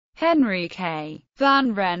Henry K.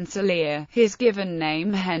 Van Rensselaer, his given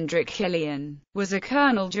name Hendrik Kilian, was a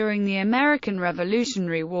colonel during the American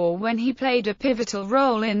Revolutionary War when he played a pivotal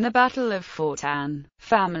role in the Battle of Fort Anne.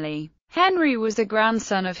 Family. Henry was a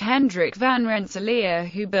grandson of Hendrik van Rensselaer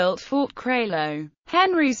who built Fort Kralow.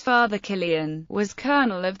 Henry's father Kilian was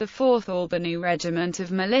colonel of the 4th Albany Regiment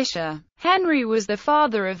of Militia. Henry was the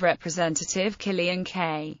father of Representative Kilian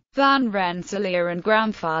K. Van Rensselaer and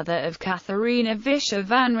grandfather of Katharina Vischer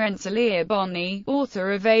van Rensselaer Bonney,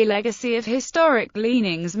 author of A Legacy of Historic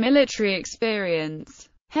Leanings Military Experience.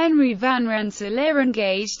 Henry van Rensselaer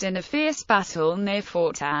engaged in a fierce battle near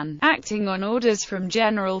Fort Anne, acting on orders from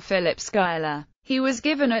General Philip Schuyler. He was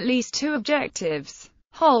given at least two objectives: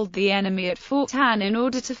 hold the enemy at Fort Anne in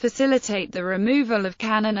order to facilitate the removal of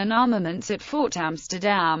cannon and armaments at Fort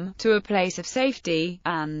Amsterdam, to a place of safety,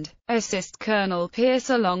 and assist Colonel Pierce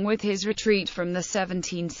along with his retreat from the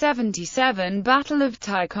 1777 Battle of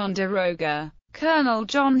Ticonderoga. Colonel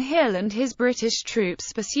John Hill and his British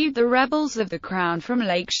troops pursued the rebels of the Crown from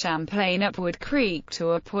Lake Champlain up Wood Creek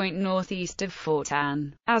to a point northeast of Fort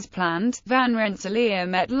Anne. As planned, Van Rensselaer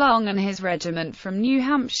met Long and his regiment from New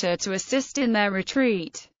Hampshire to assist in their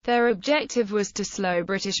retreat. Their objective was to slow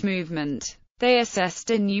British movement. They assessed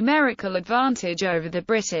a numerical advantage over the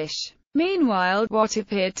British. Meanwhile, what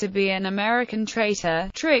appeared to be an American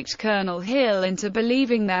traitor tricked Colonel Hill into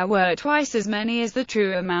believing there were twice as many as the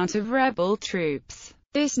true amount of rebel troops.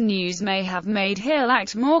 This news may have made Hill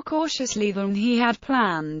act more cautiously than he had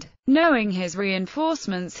planned, knowing his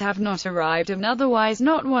reinforcements have not arrived and otherwise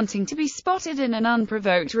not wanting to be spotted in an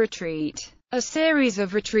unprovoked retreat. A series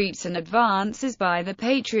of retreats and advances by the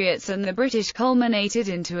Patriots and the British culminated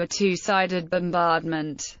into a two-sided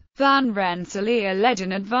bombardment. Van Rensselaer led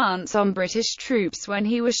an advance on British troops when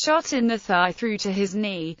he was shot in the thigh through to his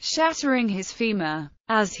knee, shattering his femur.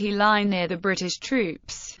 As he lay near the British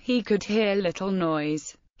troops, he could hear little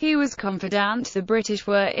noise. He was confident the British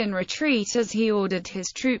were in retreat as he ordered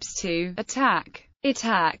his troops to attack.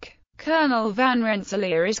 Colonel Van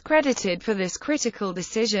Rensselaer is credited for this critical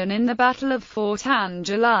decision in the Battle of Fort Anne,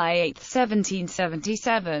 July 8,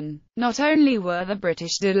 1777. Not only were the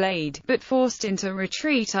British delayed, but forced into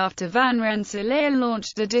retreat after Van Rensselaer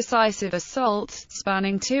launched a decisive assault,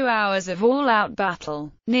 spanning 2 hours of all-out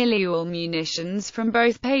battle. Nearly all munitions from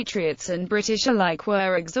both Patriots and British alike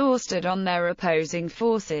were exhausted on their opposing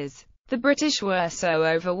forces. The British were so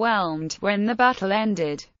overwhelmed, when the battle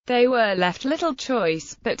ended, they were left little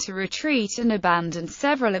choice but to retreat and abandon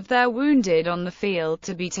several of their wounded on the field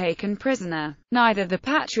to be taken prisoner. Neither the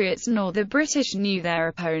Patriots nor the British knew their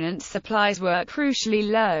opponent's supplies were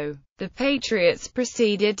crucially low. The Patriots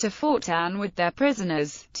proceeded to Fort Anne with their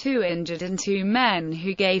prisoners, 2 injured and 2 men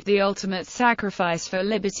who gave the ultimate sacrifice for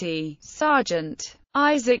liberty: Sergeant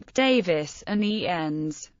Isaac Davis and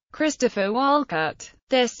E.N.s Christopher WorldCat.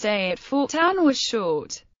 Their stay at Fort Anne was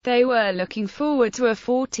short. They were looking forward to a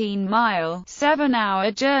 14-mile,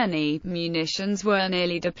 7-hour journey. Munitions were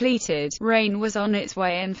nearly depleted, rain was on its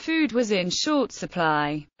way and food was in short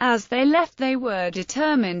supply. As they left, they were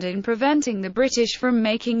determined in preventing the British from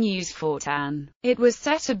making use of Fort Anne. It was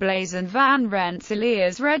set ablaze and Van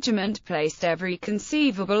Rensselaer's regiment placed every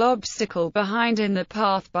conceivable obstacle behind in the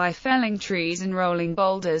path by felling trees and rolling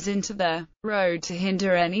boulders into the road to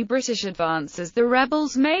hinder any British advance as the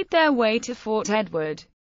rebels made their way to Fort Edward.